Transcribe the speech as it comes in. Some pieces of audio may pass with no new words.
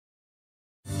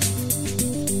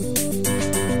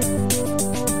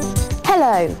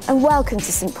Hello and welcome to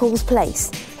St Paul's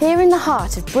Place, here in the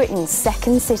heart of Britain's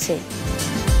second city.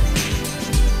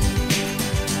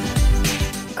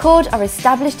 Chord are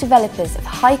established developers of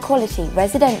high-quality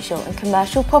residential and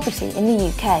commercial property in the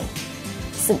UK.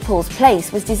 St Paul's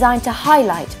Place was designed to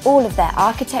highlight all of their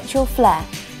architectural flair,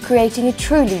 creating a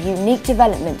truly unique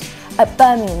development at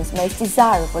Birmingham's most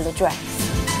desirable address.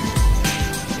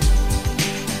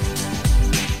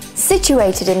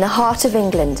 Situated in the heart of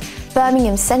England,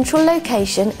 Birmingham's central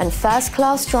location and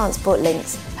first-class transport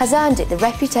links has earned it the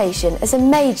reputation as a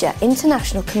major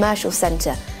international commercial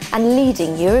centre and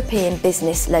leading European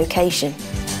business location.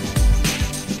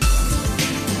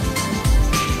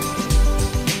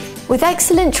 With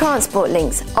excellent transport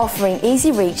links offering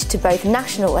easy reach to both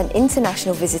national and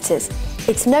international visitors,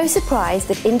 it's no surprise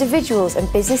that individuals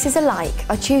and businesses alike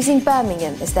are choosing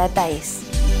Birmingham as their base.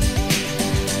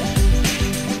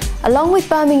 Along with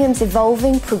Birmingham's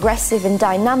evolving, progressive and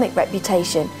dynamic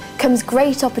reputation comes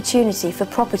great opportunity for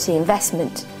property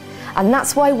investment. And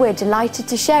that's why we're delighted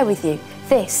to share with you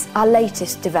this, our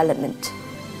latest development.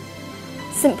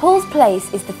 St Paul's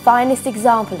Place is the finest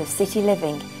example of city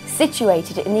living,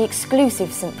 situated in the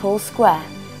exclusive St Paul's Square,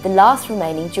 the last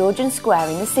remaining Georgian square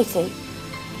in the city.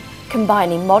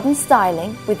 Combining modern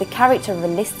styling with the character of a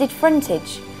listed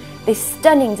frontage, this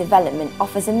stunning development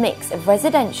offers a mix of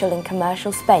residential and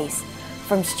commercial space,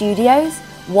 from studios,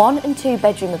 1 and 2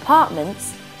 bedroom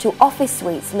apartments, to office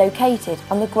suites located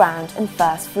on the ground and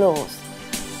first floors.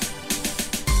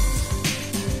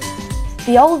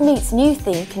 The old meets new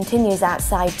theme continues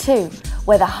outside too,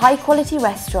 where the high-quality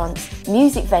restaurants,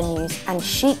 music venues and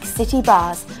chic city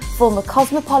bars form a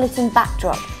cosmopolitan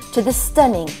backdrop to the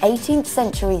stunning 18th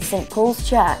century St Paul's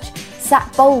Church,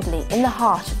 sat boldly in the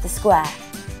heart of the square.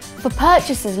 For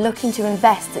purchasers looking to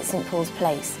invest at St Paul's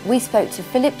Place, we spoke to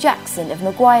Philip Jackson of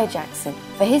Maguire Jackson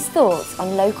for his thoughts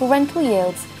on local rental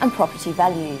yields and property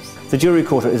values. The Jewellery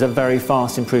Quarter is a very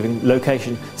fast improving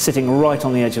location sitting right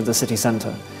on the edge of the city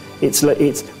centre. It's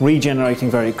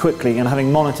regenerating very quickly, and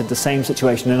having monitored the same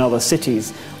situation in other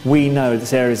cities, we know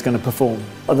this area is going to perform.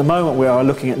 At the moment we are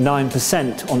looking at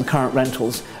 9% on the current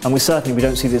rentals, and we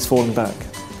don't see this falling back.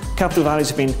 Capital values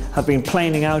have been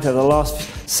planing out over the last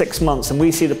 6 months, and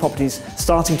we see the properties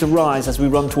starting to rise as we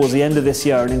run towards the end of this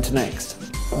year and into next.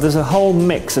 There's a whole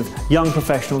mix of young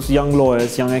professionals, young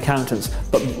lawyers, young accountants,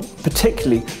 but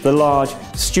particularly the large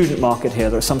student market here.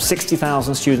 There are some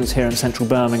 60,000 students here in central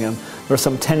Birmingham. There are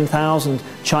some 10,000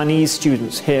 Chinese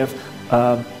students here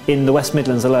in the West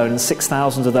Midlands alone, and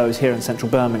 6,000 of those here in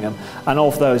central Birmingham. And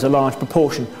of those, a large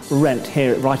proportion rent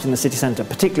here right in the city centre,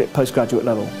 particularly at postgraduate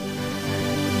level.